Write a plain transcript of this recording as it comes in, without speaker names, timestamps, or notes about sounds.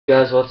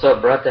Guys, what's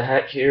up? Brett the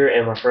Hack here,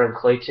 and my friend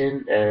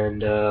Clayton,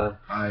 and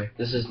Hi.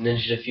 this is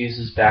Ninja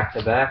Defuses back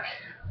to back.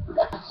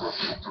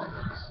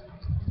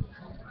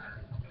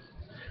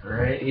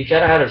 Alright, he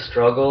kind of had a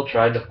struggle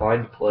trying to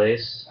find a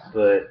place,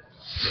 but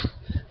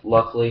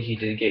luckily he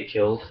did get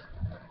killed.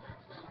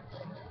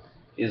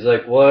 He's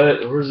like,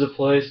 what? Where's the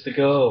place to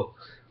go?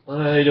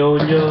 I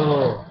don't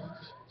know.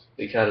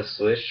 We kind of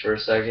switched for a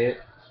second.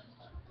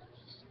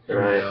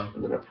 Right,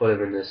 and then I put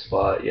him in this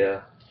spot,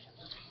 yeah.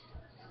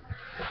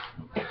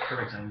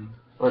 Perfect timing.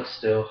 But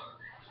still,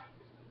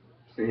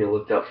 he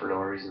looked up for no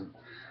reason.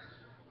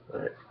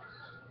 But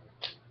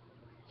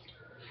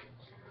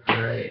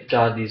Alright.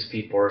 God, these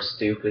people are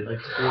stupid. Like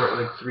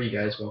three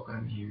guys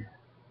walking here.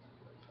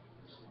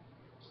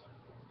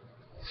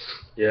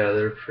 Yeah,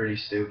 they're pretty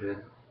stupid.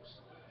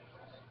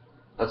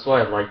 That's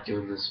why I like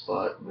doing this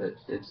spot. But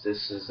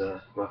this is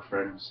my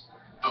friend's.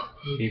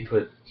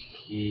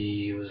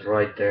 He was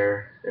right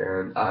there,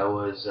 and I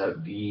was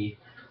at B.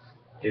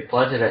 They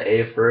planted at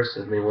A first,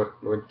 and they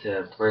went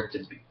to plant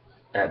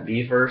at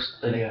B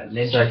first. And they got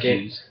Ninja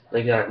Defuse.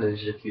 They got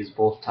Ninja Defuse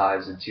both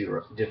times in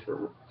two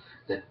different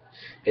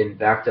in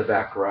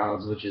back-to-back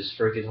rounds, which is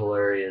freaking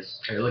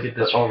hilarious. Hey, look at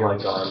this. Oh my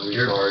God,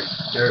 retard.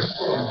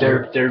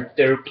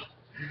 Derp.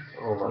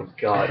 Oh my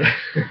God.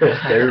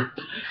 Derp.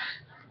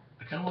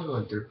 I kind of want to go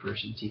in third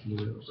person, see if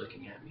anyone was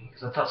looking at me,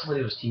 because I thought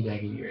somebody was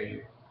teabagging me right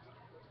here.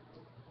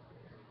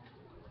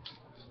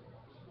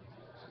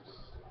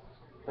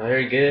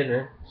 Very good,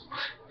 man.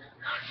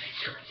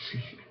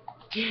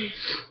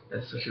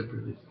 That's a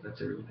really bad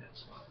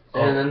spot.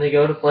 And then they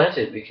go to plant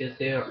it because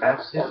they are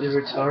absolutely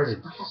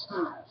retarded.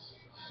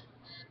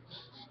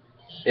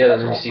 Yeah,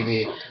 then you see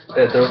me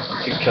throw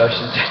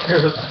concussions at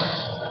them.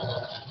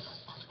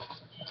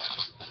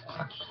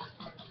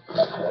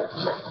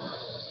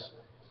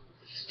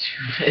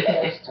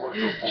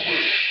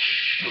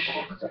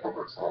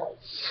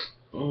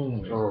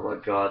 Oh my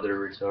God, they're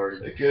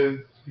retarded.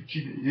 Okay.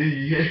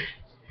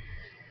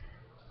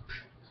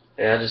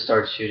 Yeah, I just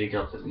started shooting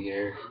up in the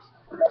air.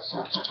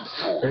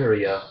 There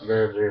we go. And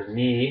then there's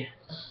me.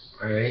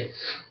 Alright.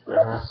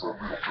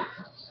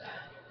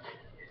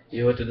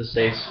 You went to the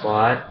safe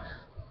spot.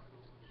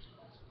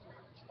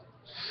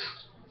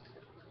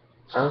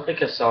 I don't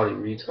think I saw any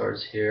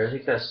retards here. I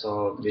think I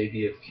saw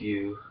maybe a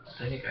few.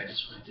 I think I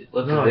just went it.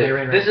 Look No, at they this.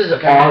 ran This right. is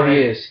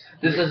obvious.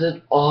 This is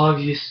an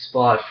obvious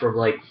spot from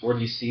like when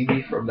you see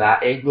me from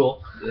that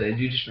angle.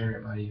 You just ran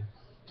right by you.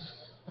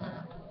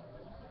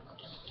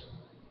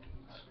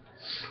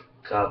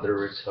 God, they're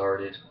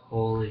retarded.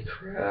 Holy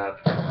crap.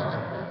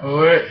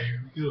 Alright,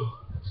 here we go.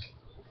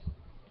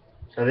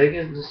 I think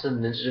it's the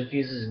Ninja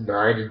Defuses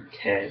 9 and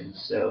 10,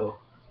 so.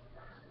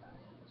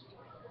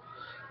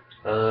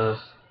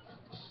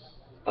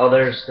 Oh,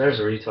 there's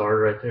a retard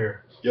right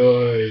there.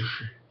 Yay.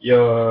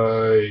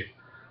 Yay.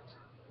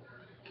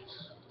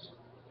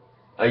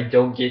 I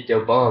don't get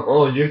the bomb.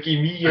 Oh, look at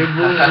me, I'm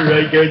over,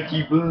 I got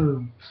the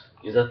bomb.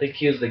 Because I think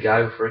he was the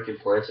guy who freaking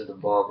planted the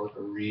bomb like a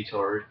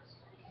retard.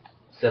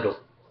 Settle.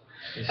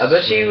 I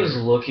bet he was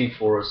looking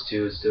for us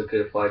too and still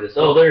couldn't find us.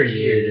 Oh, there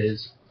he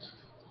is.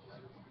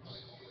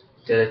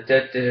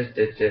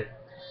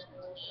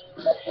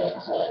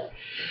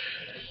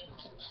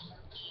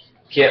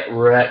 Get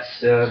wrecked,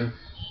 son.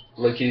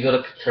 Look, he's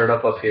gonna turn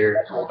up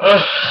here. What?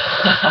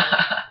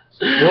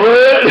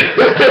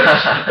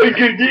 I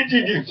can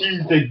Ninja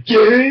Defuse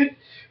again?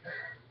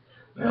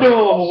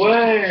 No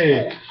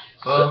way!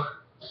 Well,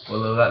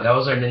 that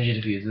was our Ninja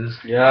Defuses.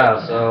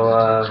 Yeah,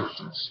 so,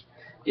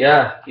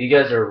 yeah, you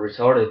guys are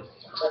retarded.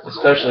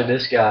 Especially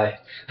this guy.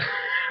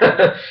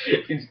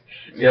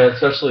 Yeah,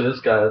 especially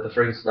this guy with the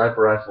freaking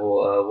sniper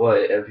rifle,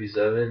 what,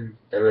 MP7?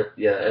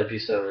 Yeah,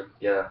 MP7,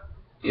 yeah.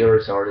 You're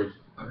retarded.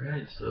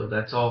 Alright, so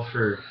that's all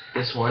for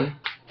this one.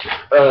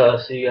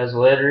 See you guys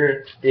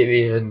later.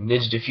 Maybe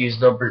Ninja Defuse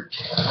number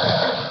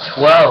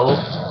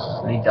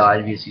 12. And he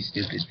died because he's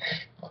stupid.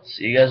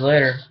 See you guys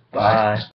later. Bye.